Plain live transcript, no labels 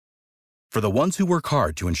For the ones who work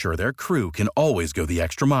hard to ensure their crew can always go the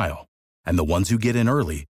extra mile, and the ones who get in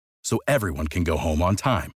early so everyone can go home on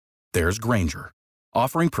time, there's Grainger,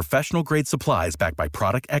 offering professional-grade supplies backed by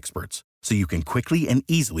product experts so you can quickly and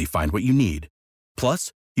easily find what you need.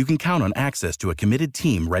 Plus, you can count on access to a committed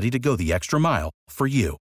team ready to go the extra mile for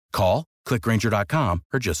you. Call, click Grainger.com,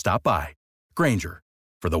 or just stop by. Grainger,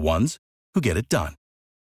 for the ones who get it done.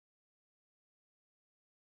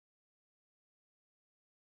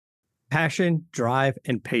 Passion, drive,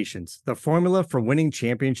 and patience. The formula for winning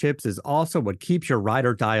championships is also what keeps your ride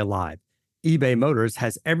or die alive. eBay Motors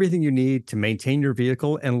has everything you need to maintain your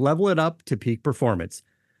vehicle and level it up to peak performance.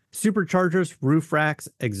 Superchargers, roof racks,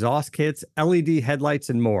 exhaust kits, LED headlights,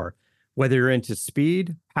 and more. Whether you're into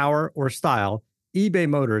speed, power, or style, eBay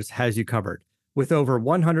Motors has you covered. With over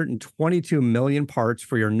 122 million parts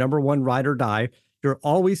for your number one ride or die, you'll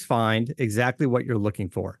always find exactly what you're looking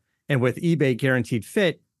for. And with eBay Guaranteed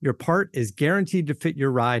Fit, your part is guaranteed to fit your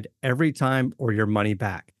ride every time or your money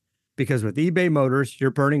back. Because with eBay Motors, you're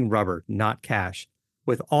burning rubber, not cash.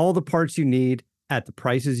 With all the parts you need at the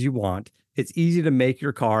prices you want, it's easy to make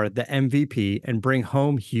your car the MVP and bring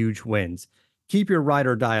home huge wins. Keep your ride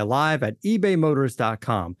or die alive at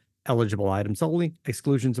ebaymotors.com. Eligible items only.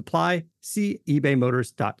 Exclusions apply. See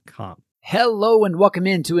ebaymotors.com. Hello and welcome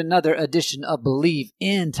into another edition of Believe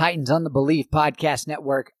in Titans on the Believe Podcast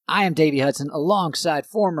Network. I am Davey Hudson alongside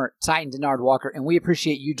former Titan Denard Walker, and we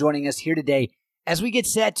appreciate you joining us here today as we get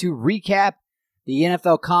set to recap the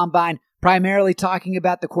NFL Combine, primarily talking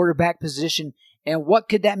about the quarterback position and what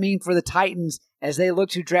could that mean for the Titans as they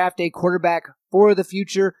look to draft a quarterback for the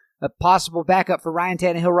future, a possible backup for Ryan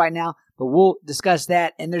Tannehill right now, but we'll discuss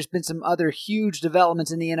that. And there's been some other huge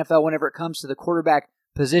developments in the NFL whenever it comes to the quarterback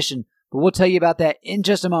position. But we'll tell you about that in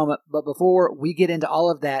just a moment. But before we get into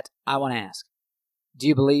all of that, I want to ask, do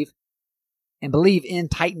you believe? And Believe in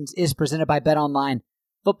Titans is presented by BetOnline.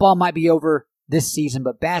 Football might be over this season,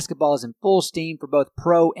 but basketball is in full steam for both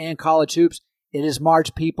pro and college hoops. It is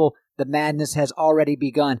March, people. The madness has already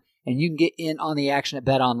begun, and you can get in on the action at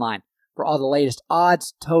BetOnline. For all the latest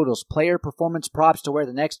odds, totals, player performance props to where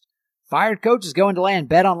the next fired coach is going to land,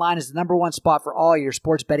 BetOnline is the number one spot for all your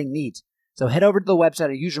sports betting needs. So head over to the website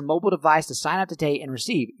or use your mobile device to sign up today and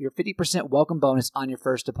receive your 50% welcome bonus on your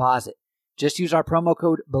first deposit. Just use our promo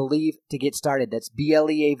code BELIEVE to get started. That's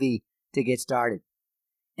BLEAV to get started.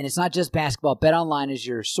 And it's not just basketball. BetOnline is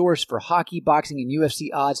your source for hockey, boxing, and UFC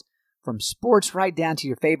odds. From sports right down to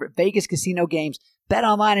your favorite Vegas casino games,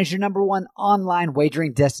 BetOnline is your number one online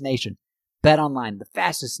wagering destination. BetOnline, the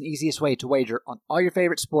fastest and easiest way to wager on all your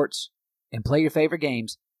favorite sports and play your favorite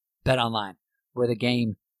games. BetOnline, where the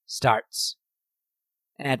game starts.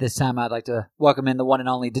 And at this time, I'd like to welcome in the one and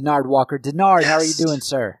only Denard Walker. Denard, How are you doing,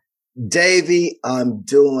 sir? Davey, I'm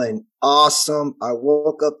doing awesome. I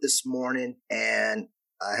woke up this morning and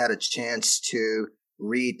I had a chance to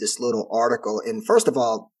read this little article. And first of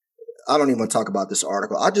all, I don't even want to talk about this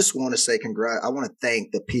article. I just want to say I want to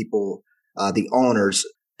thank the people, the owners,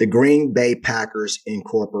 the Green Bay Packers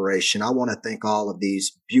Incorporation. I want to thank all of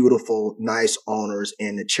these beautiful, nice owners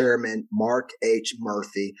and the chairman, Mark H.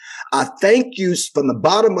 Murphy. I thank you from the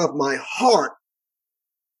bottom of my heart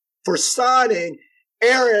for signing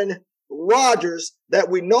Aaron Rodgers, that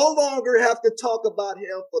we no longer have to talk about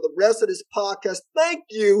him for the rest of this podcast. Thank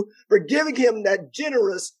you for giving him that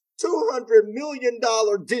generous $200 million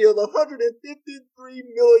deal, $153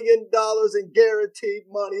 million in guaranteed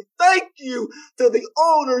money. Thank you to the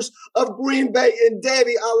owners of Green Bay. And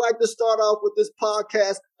Davey, I like to start off with this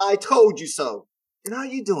podcast. I told you so. And how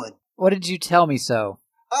you doing? What did you tell me so?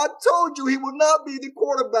 I told you he will not be the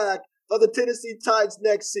quarterback of the Tennessee Titans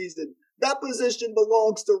next season. That position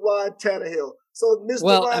belongs to Ryan Tannehill. So,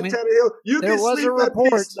 Ryan Tannehill, you can sleep at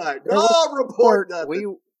peace tonight.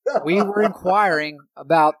 We were inquiring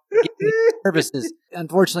about getting services.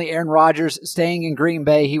 Unfortunately, Aaron Rodgers staying in Green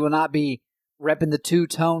Bay, he will not be repping the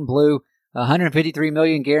two-tone blue. $153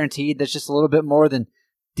 million guaranteed. That's just a little bit more than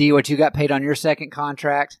D, what you got paid on your second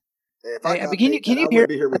contract. If I got paid, I would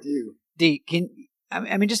be here with you. D,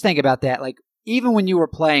 just think about that. Like, even when you were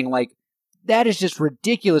playing, like, that is just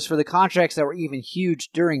ridiculous for the contracts that were even huge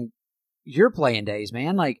during your playing days,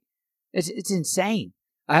 man. Like, it's insane.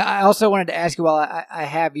 I also wanted to ask you, while I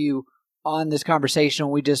have you on this conversation,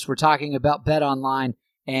 we just were talking about BetOnline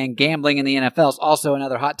and gambling in the NFL is also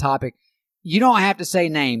another hot topic. You don't have to say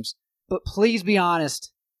names, but please be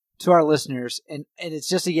honest to our listeners, and it's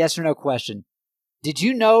just a yes or no question. Did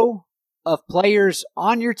you know of players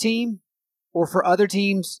on your team or for other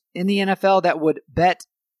teams in the NFL that would bet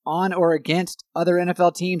on or against other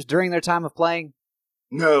NFL teams during their time of playing?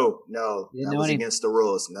 No. That was against the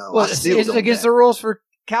rules. No. Well, is it against the rules for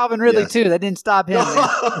Calvin Ridley too. That didn't stop him.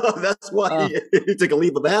 That's why he took a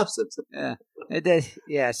leave of absence. Yeah, it did.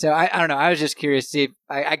 Yeah. So I don't know. I was just curious to see if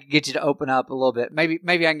I could get you to open up a little bit. Maybe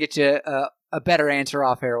I can get you a better answer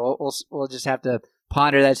off here. We'll just have to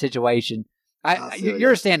ponder that situation.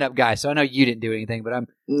 You're a stand-up guy, so I know you didn't do anything, but I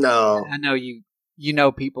know you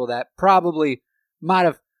know people that probably might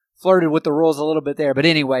have flirted with the rules a little bit there. But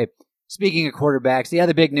anyway, speaking of quarterbacks, the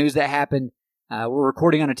other big news that happened. We're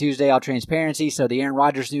recording on a Tuesday, all transparency, so the Aaron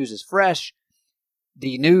Rodgers news is fresh.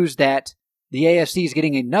 The news that the AFC is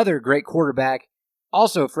getting another great quarterback,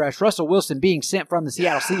 also fresh. Russell Wilson being sent from the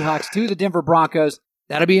Seattle Seahawks to the Denver Broncos.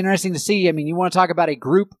 That'll be interesting to see. I mean, you want to talk about a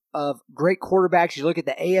group of great quarterbacks. You look at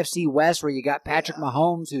the AFC West, where you got Patrick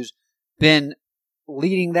Mahomes, who's been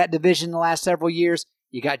leading that division the last several years.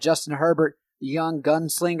 You got Justin Herbert, the young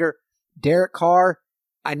gunslinger. Derek Carr,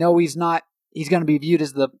 I know he's going to be viewed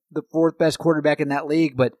as the fourth best quarterback in that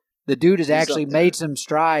league, but the dude has actually made some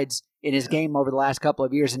strides in his game over the last couple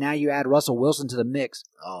of years, and now you add Russell Wilson to the mix.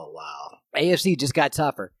 Oh, wow. AFC just got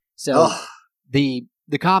tougher. So the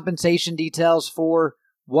compensation details for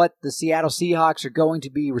what the Seattle Seahawks are going to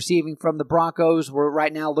be receiving from the Broncos, we're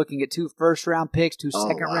right now looking at 2 first-round picks, 2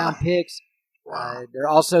 second-round picks. Wow. There are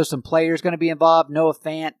also some players going to be involved, Noah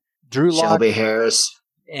Fant, Drew Lock. Shelby Harris.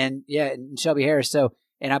 And Shelby Harris. So,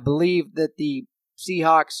 and I believe that the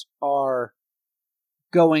Seahawks are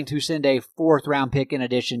going to send a 4th-round pick in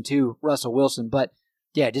addition to Russell Wilson. But,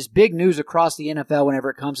 yeah, just big news across the NFL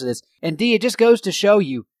whenever it comes to this. And, D, it just goes to show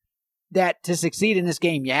you that to succeed in this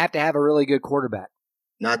game, you have to have a really good quarterback.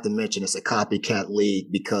 Not to mention it's a copycat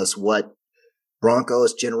league, because what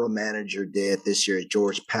Broncos general manager did this year,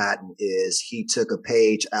 George Patton, is he took a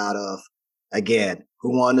page out of, again,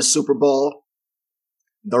 who won the Super Bowl?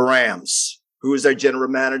 The Rams. Who is their general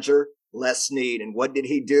manager? Les Snead. And what did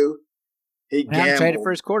he do? He traded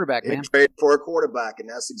for his quarterback, man. He traded for a quarterback, and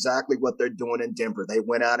that's exactly what they're doing in Denver. They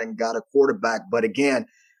went out and got a quarterback. But again,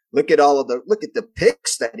 look at the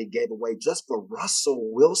picks that he gave away just for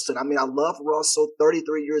Russell Wilson. I mean, I love Russell,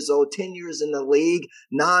 33 years old, 10 years in the league,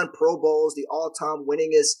 9 Pro Bowls, the all-time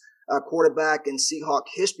winningest quarterback in Seahawk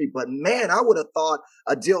history. But man, I would have thought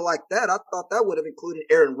a deal like that, I thought that would have included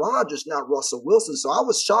Aaron Rodgers, not Russell Wilson. So I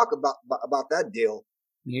was shocked about that deal.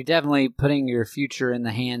 You're definitely putting your future in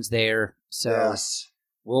the hands there. So yes.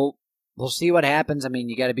 We'll see what happens. I mean,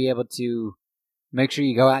 you got to be able to make sure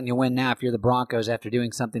you go out and you win now if you're the Broncos after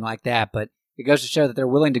doing something like that. But it goes to show that they're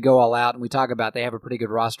willing to go all out. And we talk about they have a pretty good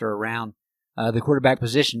roster around the quarterback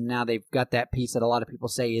position. Now they've got that piece that a lot of people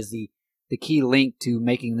say is the key link to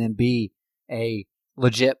making them be a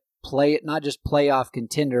legit not just playoff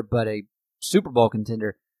contender, but a Super Bowl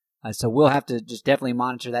contender. So we'll have to just definitely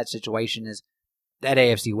monitor that situation, as that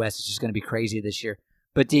AFC West is just going to be crazy this year.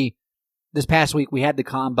 But this past week we had the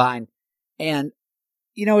Combine, and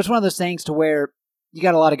it's one of those things to where you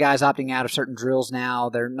got a lot of guys opting out of certain drills now.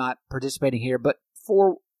 They're not participating here. But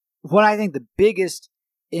for what I think the biggest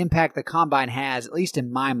impact the Combine has, at least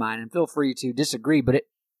in my mind, and feel free to disagree, but it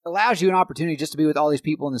allows you an opportunity just to be with all these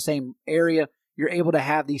people in the same area. You're able to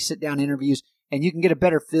have these sit-down interviews, and you can get a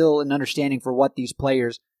better feel and understanding for what these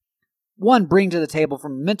players, one, bring to the table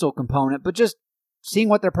from a mental component, but just seeing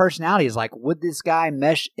what their personality is like. Would this guy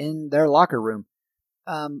mesh in their locker room?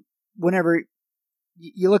 Whenever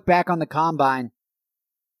you look back on the Combine,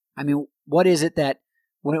 I mean, what is it that,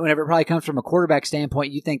 whenever it probably comes from a quarterback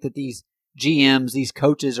standpoint, you think that these GMs, these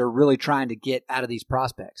coaches are really trying to get out of these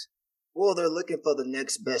prospects? Well, they're looking for the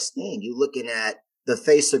next best thing. You're looking at the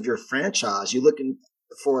face of your franchise. You're looking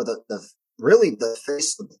for the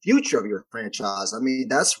face of the future of your franchise. I mean,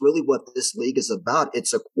 that's really what this league is about.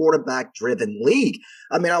 It's a quarterback-driven league.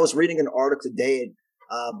 I mean, I was reading an article today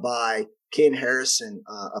by Ken Harrison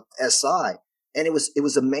of SI, and it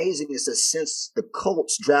was amazing. It says since the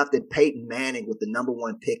Colts drafted Peyton Manning with the number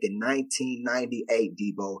 1 pick in 1998,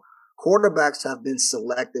 Debo, quarterbacks have been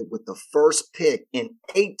selected with the first pick in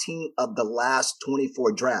 18 of the last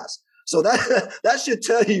 24 drafts. So that should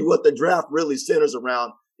tell you what the draft really centers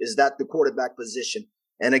around, is that the quarterback position.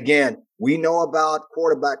 And again, we know about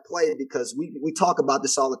quarterback play because we talk about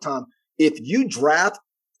this all the time. If you draft,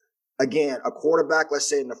 again, a quarterback, let's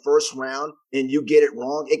say in the first round, and you get it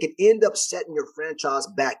wrong, it could end up setting your franchise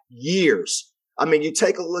back years. I mean, you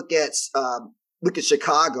take a look at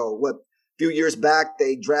Chicago. A few years back,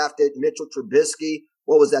 they drafted Mitchell Trubisky.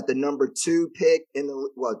 What was that? The number 2 pick in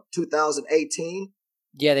 2018?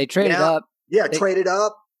 Yeah, they traded up. Yeah, traded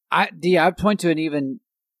up. I'd point to an even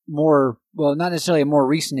more, well, not necessarily a more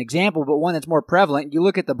recent example, but one that's more prevalent. You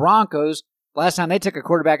look at the Broncos. Last time they took a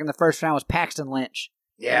quarterback in the first round was Paxton Lynch.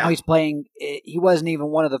 Yeah. Now he's playing. He wasn't even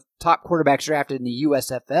one of the top quarterbacks drafted in the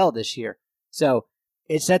USFL this year. So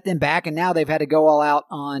it set them back, and now they've had to go all out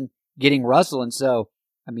on getting Russell. And so,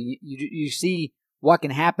 I mean, you see what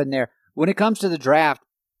can happen there. When it comes to the draft,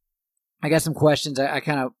 I got some questions I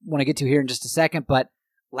kind of want to get to here in just a second, but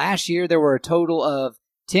last year there were a total of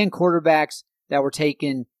 10 quarterbacks that were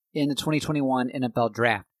taken in the 2021 NFL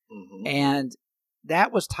draft. Mm-hmm. And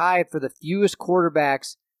that was tied for the fewest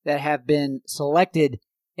quarterbacks that have been selected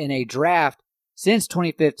in a draft since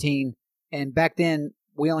 2015. And back then,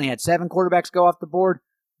 we only had 7 quarterbacks go off the board.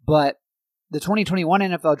 But the 2021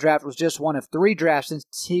 NFL draft was just one of 3 drafts since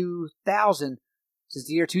 2000, since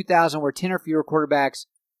the year 2000, where 10 or fewer quarterbacks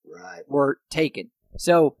were taken.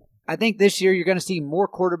 So I think this year you're going to see more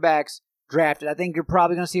quarterbacks drafted. I think you're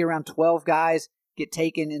probably going to see around 12 guys get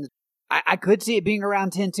taken. I could see it being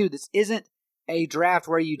around 10 too. This isn't a draft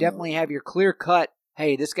where you definitely have your clear cut,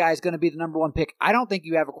 hey, this guy's going to be the number 1 pick. I don't think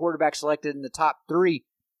you have a quarterback selected in the top 3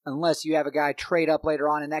 unless you have a guy trade up later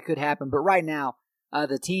on, and that could happen. But right now,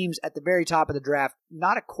 the teams at the very top of the draft,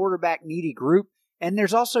 not a quarterback needy group. And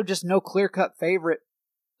there's also just no clear cut favorite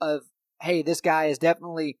of, hey, this guy is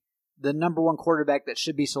definitely the number 1 quarterback that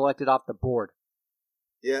should be selected off the board.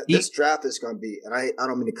 Yeah, this draft is going to be, and I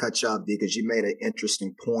don't mean to cut you off, because you made an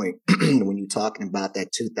interesting point when you're talking about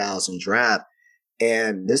that 2000 draft.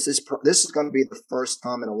 And this is going to be the first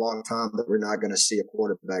time in a long time that we're not going to see a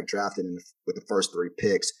quarterback drafted with the first 3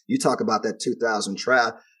 picks. You talk about that 2000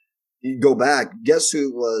 draft. You go back, guess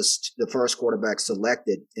who was the first quarterback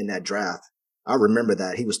selected in that draft? I remember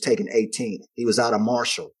that. He was taken 18th. He was out of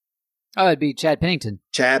Marshall. Oh, it'd be Chad Pennington.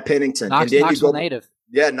 Knoxville native.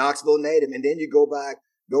 Yeah, Knoxville native. And then you go back,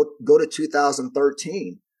 go to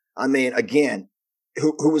 2013. I mean, again,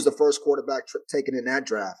 who was the first quarterback taken in that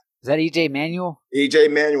draft? Is that E.J. Manuel? E.J.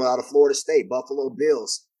 Manuel out of Florida State, Buffalo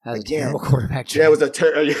Bills. That was a terrible quarterback draft. Yeah, it was a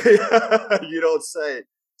terrible. You don't say.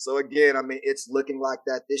 So again, I mean, it's looking like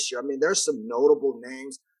that this year. I mean, there's some notable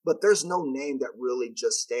names, but there's no name that really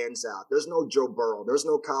just stands out. There's no Joe Burrow. There's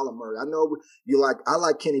no Kyler Murray. I know I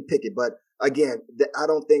like Kenny Pickett, but again, I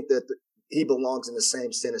don't think that he belongs in the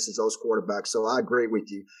same sentence as those quarterbacks. So I agree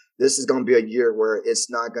with you. This is going to be a year where it's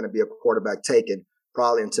not going to be a quarterback taken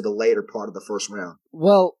probably into the later part of the first round.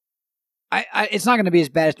 Well, it's not going to be as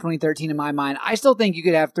bad as 2013 in my mind. I still think you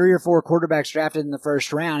could have 3 or 4 quarterbacks drafted in the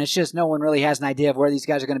first round. It's just no one really has an idea of where these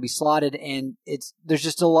guys are going to be slotted, and there's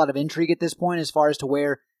just still a lot of intrigue at this point as far as to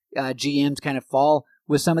where GMs kind of fall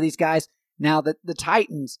with some of these guys. Now, the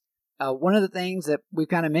Titans, one of the things that we've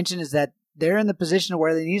kind of mentioned is that they're in the position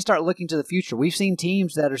where they need to start looking to the future. We've seen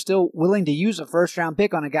teams that are still willing to use a first-round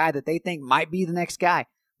pick on a guy that they think might be the next guy.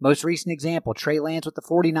 Most recent example, Trey Lance with the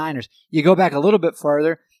 49ers. You go back a little bit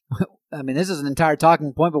further. I mean, this is an entire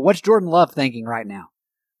talking point, but what's Jordan Love thinking right now?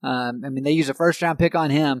 I mean, they use a first-round pick on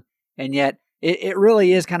him, and yet it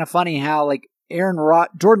really is kind of funny how, like,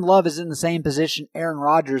 Jordan Love is in the same position Aaron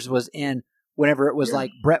Rodgers was in whenever it was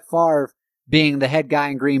like Brett Favre being the head guy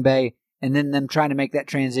in Green Bay, and then them trying to make that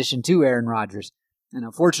transition to Aaron Rodgers. And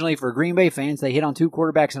unfortunately for Green Bay fans, they hit on 2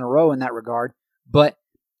 quarterbacks in a row in that regard. But,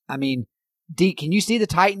 I mean, D, can you see the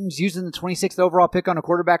Titans using the 26th overall pick on a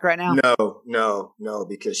quarterback right now? No,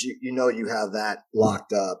 because you know you have that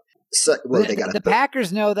locked up. So, the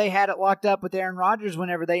Packers know they had it locked up with Aaron Rodgers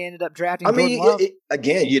whenever they ended up drafting Jordan Love.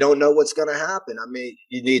 Again, you don't know what's going to happen. I mean,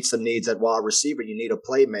 you need some needs at wide receiver. You need a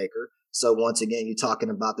playmaker. So once again, you're talking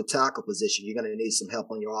about the tackle position. You're going to need some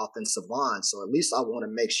help on your offensive line. So at least I want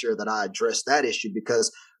to make sure that I address that issue,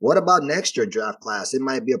 because what about next year draft class? It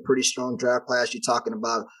might be a pretty strong draft class. You're talking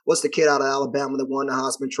about, what's the kid out of Alabama that won the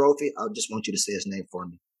Heisman Trophy? I just want you to say his name for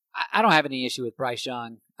me. I don't have any issue with Bryce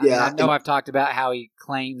Young. I know I've talked about how he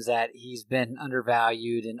claims that he's been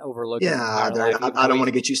undervalued and overlooked. I don't want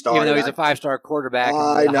to get you started. Even though he's a 5-star quarterback.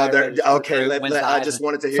 I know. Okay, I just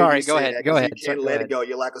wanted to hear you say that. Go ahead. You can't let it go.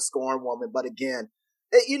 You're like a scoring woman. But again,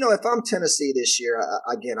 if I'm Tennessee this year,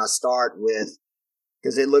 I start with,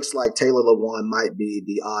 because it looks like Taylor Lewan might be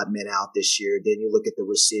the odd man out this year. Then you look at the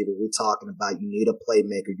receiver. We're talking about, you need a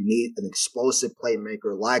playmaker. You need an explosive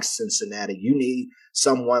playmaker like Cincinnati. You need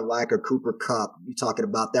someone like a Cooper Kupp. You're talking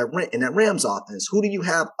about that in that Rams offense. Who do you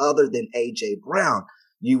have other than A.J. Brown?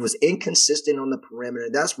 You was inconsistent on the perimeter.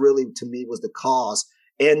 That's really, to me, was the cause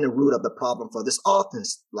and the root of the problem for this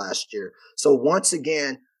offense last year. So once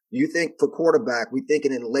again, you think for quarterback, we're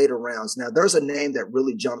thinking in later rounds. Now, there's a name that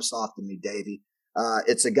really jumps off to me, Davey.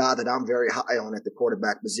 It's a guy that I'm very high on at the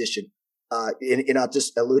quarterback position. And I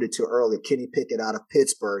just alluded to earlier, Kenny Pickett out of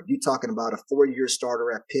Pittsburgh. You talking about a 4-year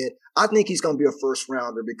starter at Pitt. I think he's going to be a first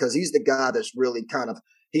rounder, because he's the guy that's really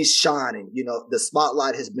he's shining. The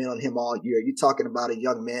spotlight has been on him all year. You're talking about a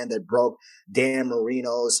young man that broke Dan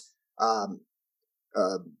Marino's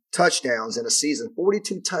touchdowns in a season,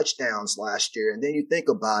 42 touchdowns last year. And then you think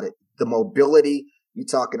about it, the mobility, you're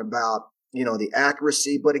talking about, the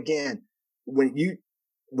accuracy. But again, when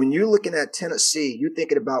you're looking at Tennessee, you're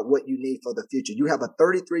thinking about what you need for the future. You have a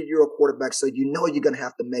 33-year-old quarterback, so you're going to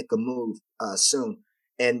have to make a move soon.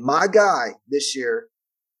 And my guy this year,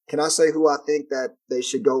 can I say who I think that they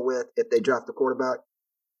should go with if they draft a quarterback?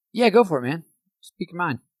 Yeah, go for it, man. Speak your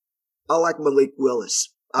mind. I like Malik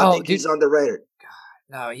Willis. I think he's underrated.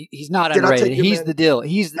 No, he's not underrated. He's the deal.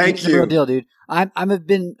 He's the real deal, dude. I've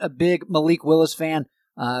been a big Malik Willis fan.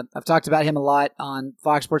 I've talked about him a lot on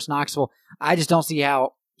Fox Sports Knoxville. I just don't see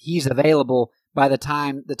how he's available by the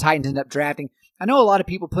time the Titans end up drafting. I know a lot of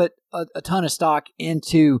people put a ton of stock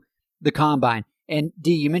into the combine. And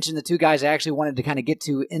D, you mentioned the two guys I actually wanted to kind of get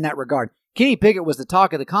to in that regard. Kenny Pickett was the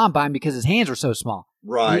talk of the combine because his hands were so small.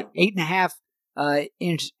 Right. 8.5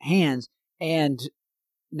 inch hands. And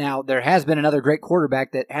now there has been another great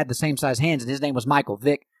quarterback that had the same size hands, and his name was Michael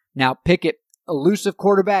Vick. Now Pickett, elusive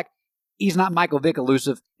quarterback, he's not Michael Vick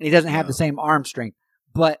elusive, and he doesn't have the same arm strength.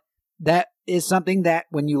 But that is something that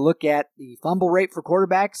when you look at the fumble rate for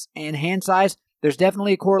quarterbacks and hand size, there's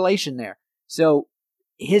definitely a correlation there. So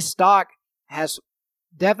his stock has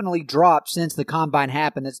definitely dropped since the combine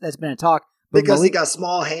happened. That's been a talk. But because he got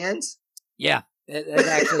small hands? Yeah.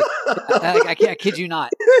 Actually, I kid you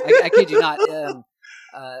not. I kid you not.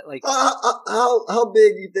 How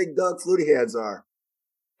big do you think Doug Flutie hands are?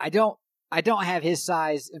 I don't have his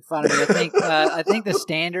size in front of me. I think the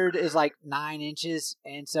standard is like 9 inches,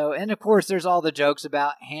 and of course there's all the jokes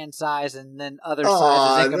about hand size and then other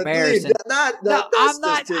sizes in comparison. I'm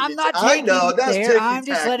not taking you there. I'm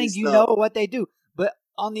just letting you know what they do. But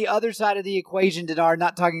on the other side of the equation, Denard,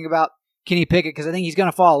 not talking about Kenny Pickett because I think he's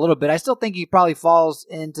going to fall a little bit. I still think he probably falls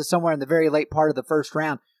into somewhere in the very late part of the first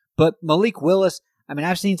round. But Malik Willis, I mean,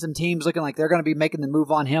 I've seen some teams looking like they're going to be making the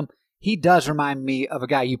move on him. He does remind me of a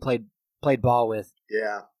guy you played ball with.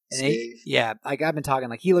 Yeah, Steve. I've been talking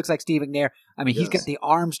like he looks like Steve McNair. I mean, he's got the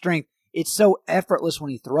arm strength. It's so effortless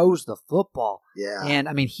when he throws the football. Yeah. And,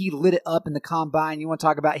 I mean, he lit it up in the combine. You want to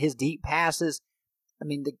talk about his deep passes. I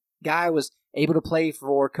mean, the guy was able to play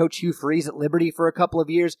for Coach Hugh Freeze at Liberty for a couple of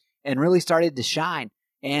years and really started to shine.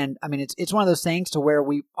 And, I mean, it's one of those things to where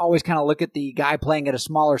we always kind of look at the guy playing at a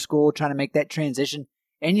smaller school trying to make that transition.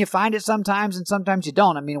 And you find it sometimes and sometimes you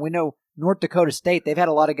don't. I mean, we know North Dakota State, they've had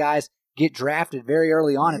a lot of guys get drafted very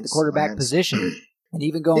early on at the quarterback position, and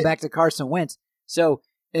even going back to Carson Wentz. So,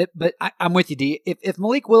 but I'm with you, D. If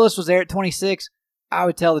Malik Willis was there at 26, I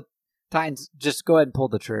would tell the Titans just go ahead and pull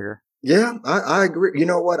the trigger. Yeah, I agree. You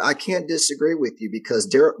know what? I can't disagree with you because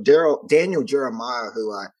Daniel Jeremiah,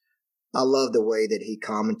 who I love the way that he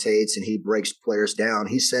commentates and he breaks players down.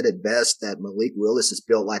 He said it best that Malik Willis is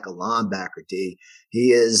built like a linebacker, D.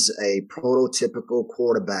 He is a prototypical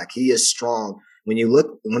quarterback. He is strong. When you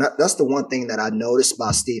look, that's the one thing that I noticed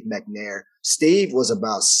about Steve McNair. Steve was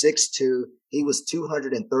about 6'2". He was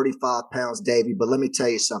 235 pounds, Davey. But let me tell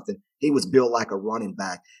you something. He was built like a running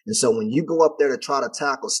back. And so when you go up there to try to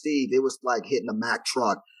tackle Steve, it was like hitting a Mack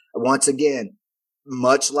truck. Once again,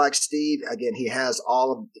 much like Steve, again, he has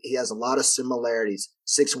a lot of similarities,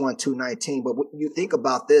 6'1", 219. But what you think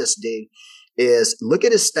about this, D, is look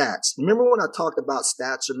at his stats. Remember when I talked about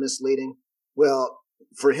stats are misleading? Well,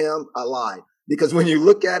 for him, I lied. Because when you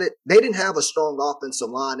look at it, they didn't have a strong offensive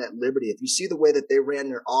line at Liberty. If you see the way that they ran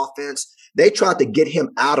their offense, they tried to get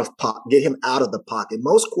him out of the pocket.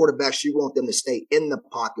 Most quarterbacks, you want them to stay in the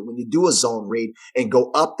pocket when you do a zone read and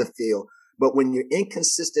go up the field. But when you're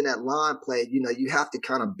inconsistent at line play, you have to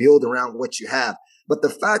kind of build around what you have. But the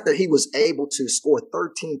fact that he was able to score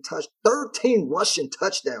 13 rushing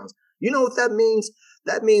touchdowns, you know what that means?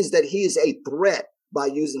 That means that he is a threat by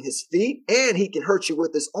using his feet, and he can hurt you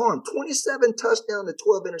with his arm. 27 touchdowns to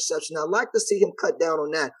 12 interceptions. I'd like to see him cut down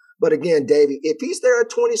on that. But again, Davey, if he's there at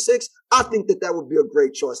 26, I think that would be a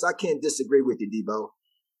great choice. I can't disagree with you, Debo.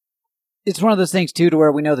 It's one of those things, too, to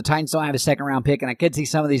where we know the Titans don't have a second-round pick, and I could see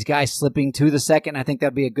some of these guys slipping to the second. I think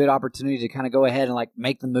that'd be a good opportunity to kind of go ahead and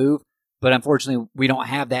make the move. But unfortunately, we don't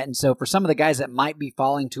have that. And so for some of the guys that might be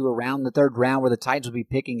falling to around the third round where the Titans would be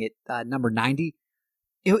picking at number 90,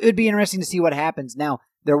 it would be interesting to see what happens. Now,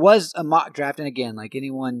 there was a mock draft, and again,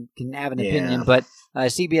 anyone can have an opinion, but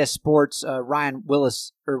CBS Sports, Ryan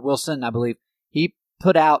Wilson, I believe, he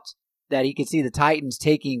put out that he could see the Titans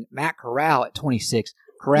taking Matt Corral at 26.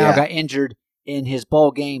 Corral got injured in his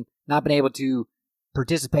bowl game, not been able to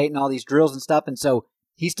participate in all these drills and stuff, and so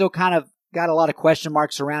he's still kind of got a lot of question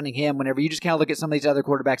marks surrounding him whenever you just kind of look at some of these other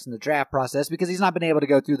quarterbacks in the draft process because he's not been able to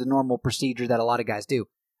go through the normal procedure that a lot of guys do.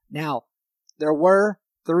 Now, there were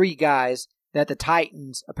 3 guys that the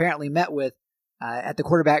Titans apparently met with at the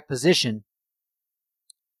quarterback position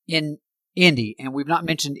in Indy. And we've not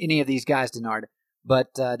mentioned any of these guys, Denard, but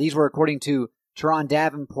these were according to Teron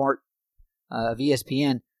Davenport of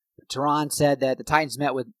ESPN. Teron said that the Titans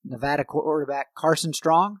met with Nevada quarterback Carson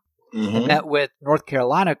Strong, and met with North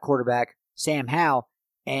Carolina quarterback Sam Howell,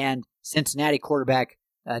 and Cincinnati quarterback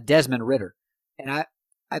Desmond Ridder. And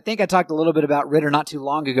I think I talked a little bit about Ridder not too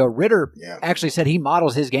long ago. Ridder actually said he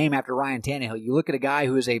models his game after Ryan Tannehill. You look at a guy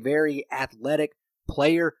who is a very athletic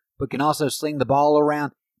player, but can also sling the ball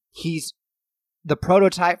around. He's the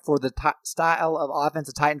prototype for the style of offense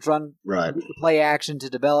the Titans run, right? Play action to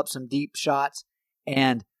develop some deep shots,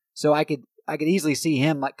 and so I could easily see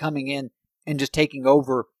him like coming in and just taking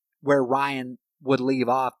over where Ryan would leave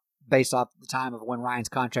off based off the time of when Ryan's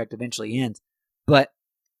contract eventually ends. But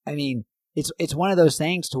I mean, it's one of those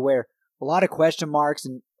things to where a lot of question marks,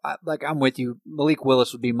 and I'm with you. Malik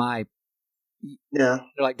Willis would be my They're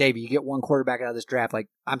like, Davey, you get one quarterback out of this draft. Like,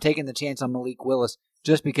 I'm taking the chance on Malik Willis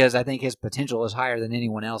just because I think his potential is higher than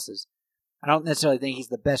anyone else's. I don't necessarily think he's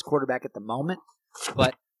the best quarterback at the moment,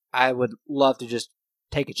 but I would love to just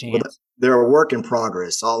take a chance. Well, they're a work in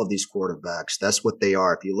progress, all of these quarterbacks. That's what they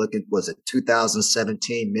are. If you look at, was it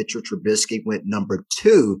 2017, Mitchell Trubisky went number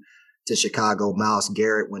 2 to Chicago. Myles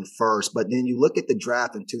Garrett went first. But then you look at the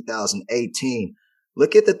draft in 2018,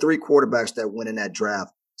 look at the 3 quarterbacks that went in that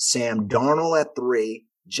draft. Sam Darnold at 3,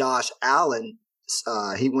 Josh Allen,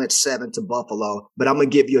 he went 7 to Buffalo. But I'm going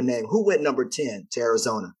to give you a name. Who went number 10 to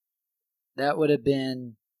Arizona? That would have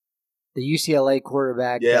been the UCLA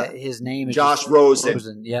quarterback. Yeah. His name is Josh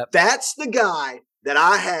Rosen. Yep. That's the guy that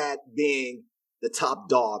I had being the top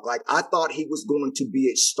dog. Like, I thought he was going to be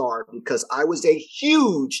a star because I was a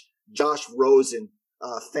huge Josh Rosen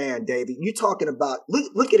fan, David. You talking about,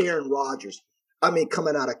 look at Aaron Rodgers. I mean,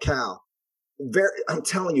 coming out of Cal. I'm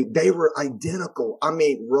telling you, they were identical. I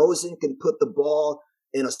mean, Rosen can put the ball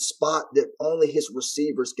in a spot that only his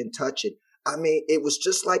receivers can touch it. I mean, it was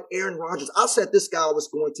just like Aaron Rodgers. I said this guy was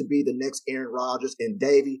going to be the next Aaron Rodgers, and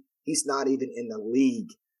Davey, he's not even in the league.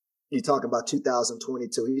 You're talking about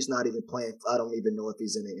 2022. He's not even playing. I don't even know if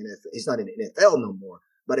he's in the NFL. He's not in the NFL no more.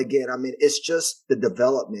 But again, I mean, it's just the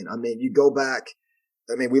development. I mean, you go back.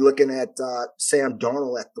 I mean, we're looking at Sam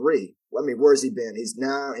Darnold at 3. I mean, where's he been? He's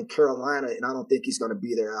now in Carolina, and I don't think he's going to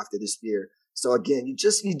be there after this year. So again, you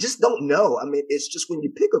just don't know. I mean, it's just when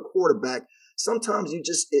you pick a quarterback, sometimes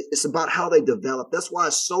it's about how they develop. That's why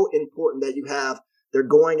it's so important that they're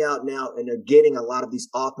going out now and they're getting a lot of these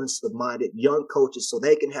offensive-minded young coaches so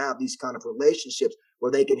they can have these kind of relationships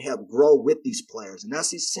where they can help grow with these players. And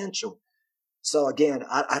that's essential. So again,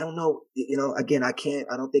 I don't know, again, I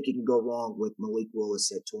don't think you can go wrong with Malik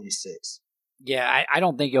Willis at 26. Yeah, I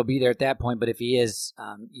don't think he'll be there at that point, but if he is,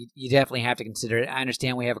 you definitely have to consider it. I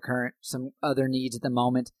understand we have some other needs at the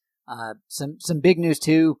moment. Some big news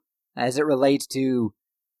too, as it relates to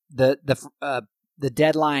the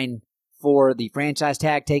deadline for the franchise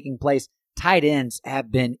tag taking place. Tight ends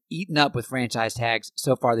have been eaten up with franchise tags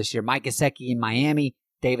so far this year. Mike Gesicki in Miami,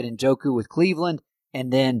 David Njoku with Cleveland,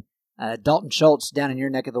 and then Dalton Schultz down in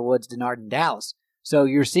your neck of the woods, Denard in Dallas. So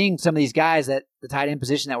you're seeing some of these guys at the tight end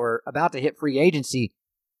position that were about to hit free agency.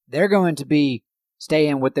 They're going to be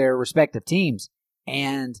staying with their respective teams.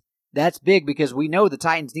 And that's big because we know the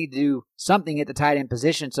Titans need to do something at the tight end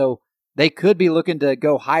position. So they could be looking to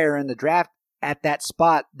go higher in the draft at that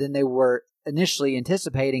spot than they were initially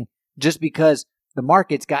anticipating, just because the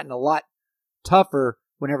market's gotten a lot tougher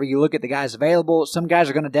whenever you look at the guys available. Some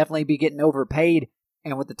guys are going to definitely be getting overpaid.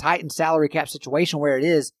 And with the Titans salary cap situation where it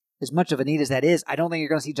is, as much of a need as that is, I don't think you're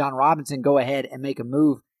going to see John Robinson go ahead and make a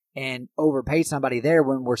move and overpay somebody there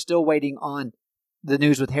when we're still waiting on the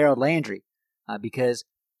news with Harold Landry. Because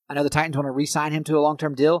I know the Titans want to re-sign him to a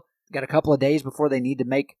long-term deal. Got a couple of days before they need to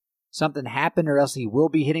make something happen, or else he will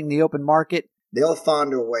be hitting the open market. They'll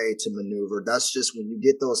find a way to maneuver. That's just when you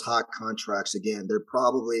get those hot contracts again, they're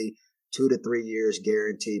probably 2 to 3 years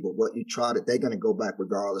guaranteed. But what you try to, they're going to go back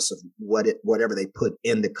regardless of whatever they put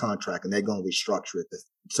in the contract, and they're going to restructure it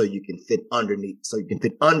so you can fit under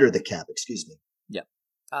the cap. Excuse me. Yep.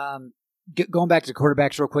 Going back to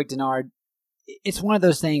quarterbacks real quick, Denard. It's one of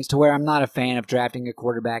those things to where I'm not a fan of drafting a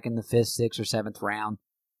quarterback in the 5th, 6th, or 7th round.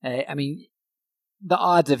 I mean, the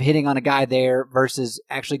odds of hitting on a guy there versus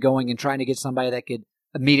actually going and trying to get somebody that could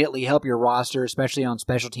immediately help your roster, especially on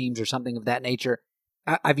special teams or something of that nature,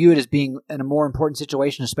 I view it as being in a more important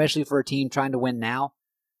situation, especially for a team trying to win now.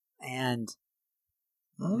 And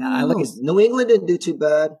I look at New England didn't do too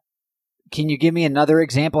bad. Can you give me another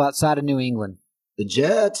example outside of New England? The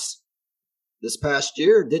Jets this past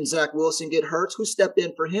year, didn't Zach Wilson get hurt? Who stepped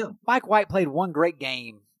in for him? Mike White played one great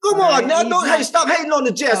game Come on now. Hey, stop hating on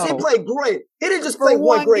the Jets. He played great. He didn't just play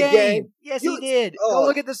one great game. Yes, he did. Go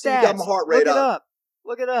look at the stats. You got my heart rate up.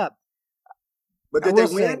 Look it up. But did they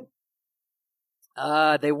win?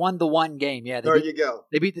 They won the one game. Yeah. There you go.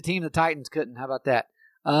 They beat the team the Titans couldn't. How about that?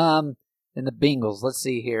 And the Bengals. Let's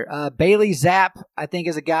see here. Bailey Zapp, I think,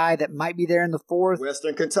 is a guy that might be there in the fourth.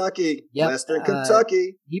 Western Kentucky. Yep. Western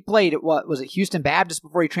Kentucky. He played at what? Was it Houston Baptist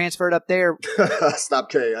before he transferred up there? Stop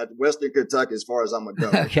kidding. Western Kentucky as far as I'm going to go.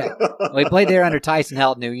 Okay. Well, he played there under Tyson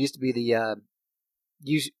Helton, who used to be the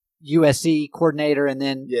USC coordinator and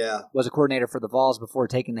then was a coordinator for the Vols before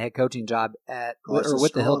taking the head coaching job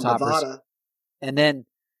with the Hilltoppers. Nevada. And then,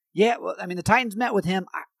 the Titans met with him.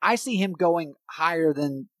 I see him going higher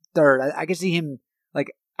than third. I can see him,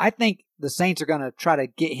 I think the Saints are going to try to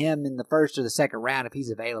get him in the first or the second round if he's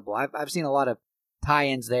available. I've seen a lot of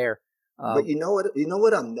tie-ins there. But you know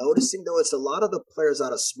what I'm noticing, though? It's a lot of the players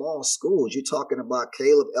out of small schools. You're talking about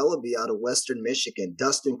Caleb Ellaby out of Western Michigan,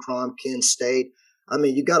 Dustin Crum, Kent State.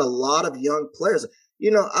 You got a lot of young players.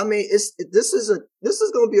 This is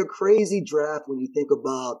going to be a crazy draft when you think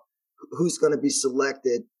about who's going to be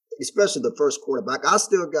selected, especially the first quarterback. I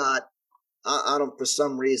still got, I don't, for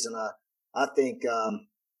some reason, I think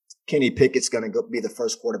Kenny Pickett's going to be the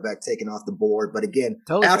first quarterback taken off the board. But again,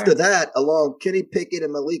 after that, along Kenny Pickett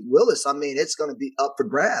and Malik Willis, it's going to be up for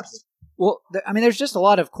grabs. Well, there's just a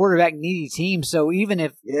lot of quarterback needy teams. So even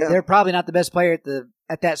if they're probably not the best player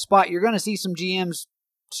at that spot, you're going to see some GMs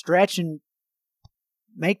stretch and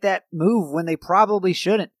make that move when they probably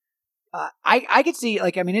shouldn't. I could see,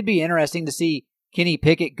 it'd be interesting to see Kenny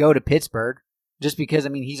Pickett go to Pittsburgh just because,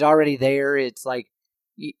 he's already there. It's like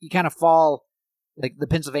you kind of fall, like the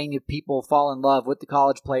Pennsylvania people fall in love with the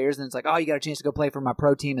college players, and it's like, oh, you got a chance to go play for my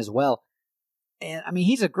pro team as well. And,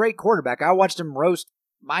 he's a great quarterback. I watched him roast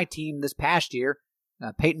my team this past year.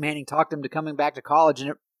 Peyton Manning talked him to coming back to college,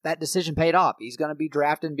 and that decision paid off. He's going to be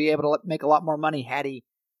drafted and be able to make a lot more money had he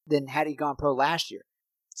gone pro last year.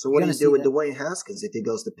 So what do you do with Dwayne Haskins if he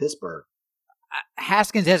goes to Pittsburgh?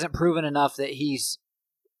 Haskins hasn't proven enough that he's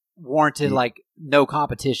warranted no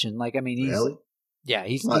competition. He's really? Yeah,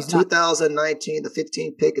 he's 2019, the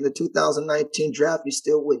 15th pick in the 2019 draft. You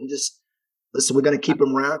still wouldn't just listen. We're going to keep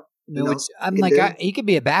him around. He could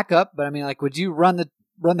be a backup, but would you run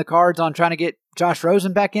the cards on trying to get Josh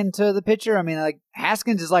Rosen back into the picture?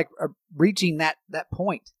 Haskins is reaching that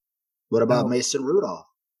point. What about Mason Rudolph?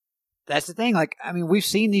 That's the thing. We've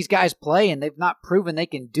seen these guys play, and they've not proven they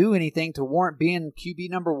can do anything to warrant being QB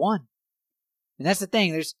number one. And that's the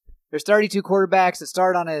thing. There's 32 quarterbacks that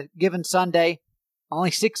start on a given Sunday.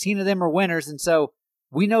 Only 16 of them are winners, and so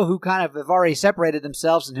we know who kind of have already separated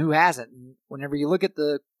themselves and who hasn't. And whenever you look at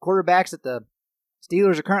the quarterbacks that the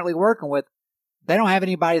Steelers are currently working with, they don't have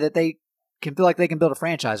anybody that they can feel like they can build a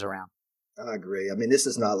franchise around. I agree. This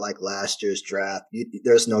is not like last year's draft.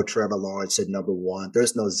 There's no Trevor Lawrence at number 1.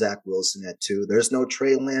 There's no Zach Wilson at 2. There's no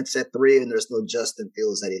Trey Lance at 3, and there's no Justin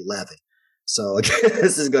Fields at 11. So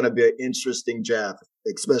this is going to be an interesting draft,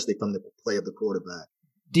 especially from the play of the quarterback.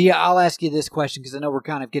 Dia, I'll ask you this question because I know we're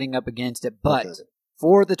kind of getting up against it, but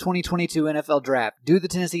for the 2022 NFL Draft, do the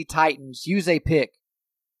Tennessee Titans use a pick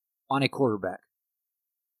on a quarterback?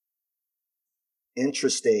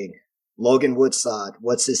 Interesting. Logan Woodside,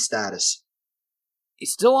 what's his status?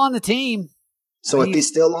 He's still on the team. So if he's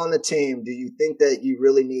still on the team, do you think that you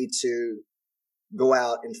really need to go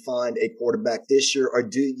out and find a quarterback this year, or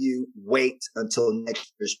do you wait until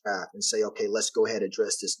next year's draft and say, okay, let's go ahead and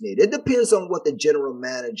address this need? It depends on what the general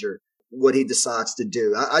manager, what he decides to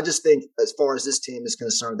do. I just think as far as this team is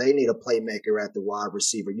concerned, they need a playmaker at the wide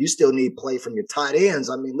receiver. You still need play from your tight ends.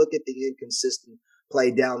 Look at the inconsistent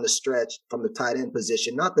play down the stretch from the tight end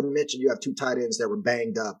position. Not to mention you have 2 tight ends that were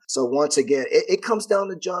banged up. So once again, it comes down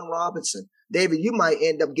to John Robinson. David, you might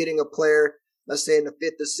end up getting a player, let's say in the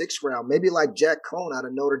 5th or 6th round, maybe like Jack Cohn out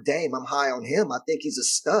of Notre Dame. I'm high on him. I think he's a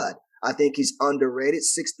stud. I think he's underrated,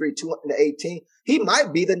 6'3", 218. He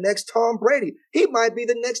might be the next Tom Brady. He might be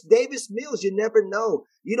the next Davis Mills. You never know.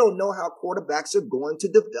 You don't know how quarterbacks are going to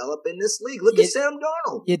develop in this league. Look at Sam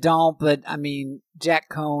Darnold. You don't, but Jack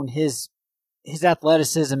Cohn, his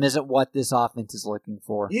athleticism isn't what this offense is looking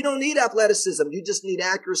for. You don't need athleticism. You just need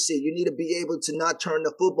accuracy. You need to be able to not turn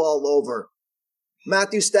the football over.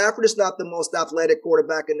 Matthew Stafford is not the most athletic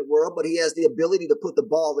quarterback in the world, but he has the ability to put the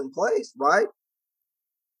ball in place, right?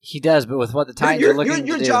 He does, but with what the Titans are looking to do.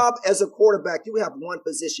 Your job as a quarterback, you have one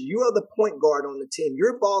position. You are the point guard on the team.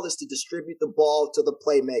 Your ball is to distribute the ball to the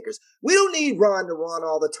playmakers. We don't need Ron to run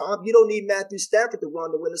all the time. You don't need Matthew Stafford to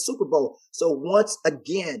run to win the Super Bowl. So once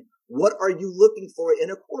again, what are you looking for in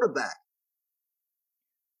a quarterback?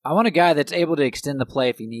 I want a guy that's able to extend the play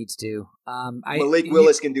if he needs to. Malik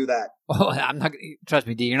Willis can do that. Oh, I'm not. Trust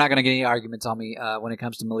me, D. You're not going to get any arguments on me when it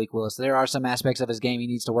comes to Malik Willis. There are some aspects of his game he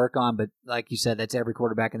needs to work on, but like you said, that's every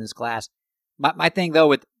quarterback in this class. My thing though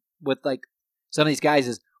with like some of these guys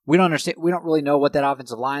is we don't understand. We don't really know what that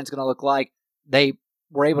offensive line is going to look like. They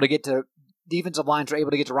were able to get to defensive lines were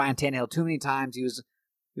able to get to Ryan Tannehill too many times. He was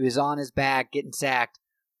on his back getting sacked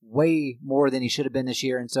way more than he should have been this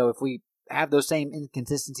year, and so if we have those same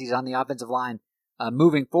inconsistencies on the offensive line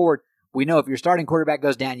moving forward, we know if your starting quarterback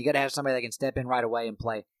goes down, you got to have somebody that can step in right away and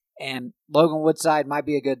play. And Logan Woodside might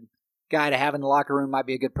be a good guy to have in the locker room, might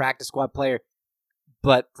be a good practice squad player,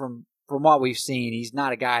 but from what we've seen, he's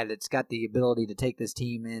not a guy that's got the ability to take this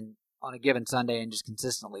team in on a given Sunday and just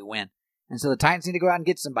consistently win. And so the Titans need to go out and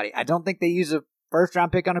get somebody. I don't think they use a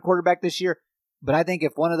first-round pick on a quarterback this year, but I think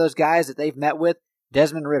if one of those guys that they've met with,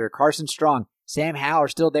 Desmond Ridder, Carson Strong, Sam Howell are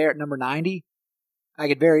still there at number 90, I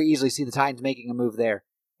could very easily see the Titans making a move there.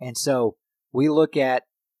 And so we look at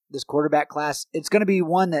this quarterback class. It's going to be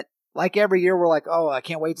one that, like every year, we're like, oh, I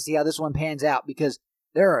can't wait to see how this one pans out because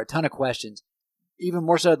there are a ton of questions, even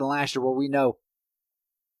more so than last year where we know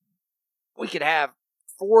we could have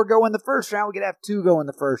 4 go in the first round. We could have 2 go in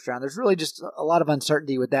the first round. There's really just a lot of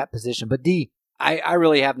uncertainty with that position. But D, I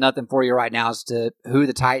really have nothing for you right now as to who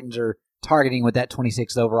the Titans are targeting with that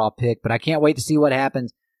 26th overall pick, but I can't wait to see what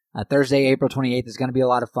happens. Thursday, April 28th is going to be a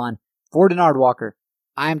lot of fun. For Denard Walker,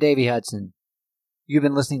 I am Davey Hudson. You've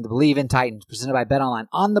been listening to Believe in Titans, presented by BetOnline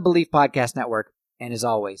on the Believe Podcast Network, and as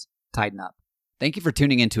always, tighten up. Thank you for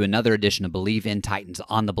tuning in to another edition of Believe in Titans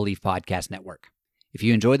on the Believe Podcast Network. If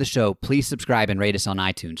you enjoy the show, please subscribe and rate us on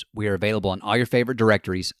iTunes. We are available on all your favorite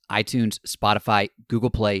directories, iTunes, Spotify,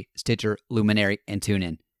 Google Play, Stitcher, Luminary, and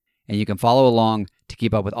TuneIn. And you can follow along to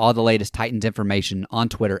keep up with all the latest Titans information on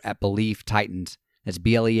Twitter at Believe Titans. That's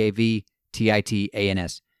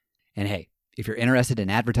BLEAVTITANS. And hey, if you're interested in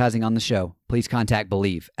advertising on the show, please contact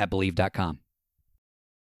Believe at Believe.com.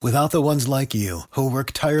 Without the ones like you, who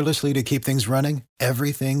work tirelessly to keep things running,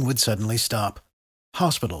 everything would suddenly stop.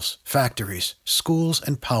 Hospitals, factories, schools,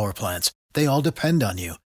 and power plants, they all depend on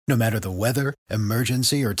you. No matter the weather,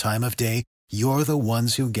 emergency, or time of day, you're the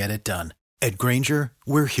ones who get it done. At Grainger,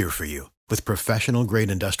 we're here for you with professional-grade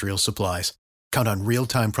industrial supplies. Count on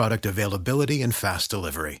real-time product availability and fast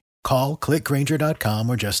delivery. Call, clickgrainger.com,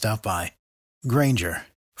 or just stop by. Grainger,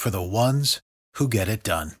 for the ones who get it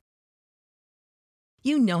done.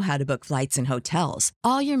 You know how to book flights and hotels.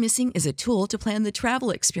 All you're missing is a tool to plan the travel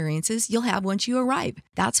experiences you'll have once you arrive.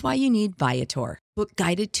 That's why you need Viator. Book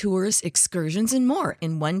guided tours, excursions, and more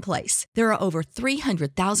in one place. There are over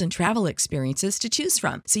 300,000 travel experiences to choose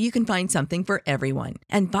from, so you can find something for everyone.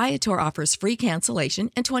 And Viator offers free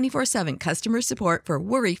cancellation and 24/7 customer support for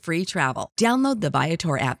worry-free travel. Download the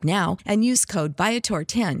Viator app now and use code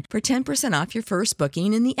Viator10 for 10% off your first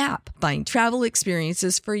booking in the app. Find travel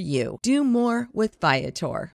experiences for you. Do more with Viator.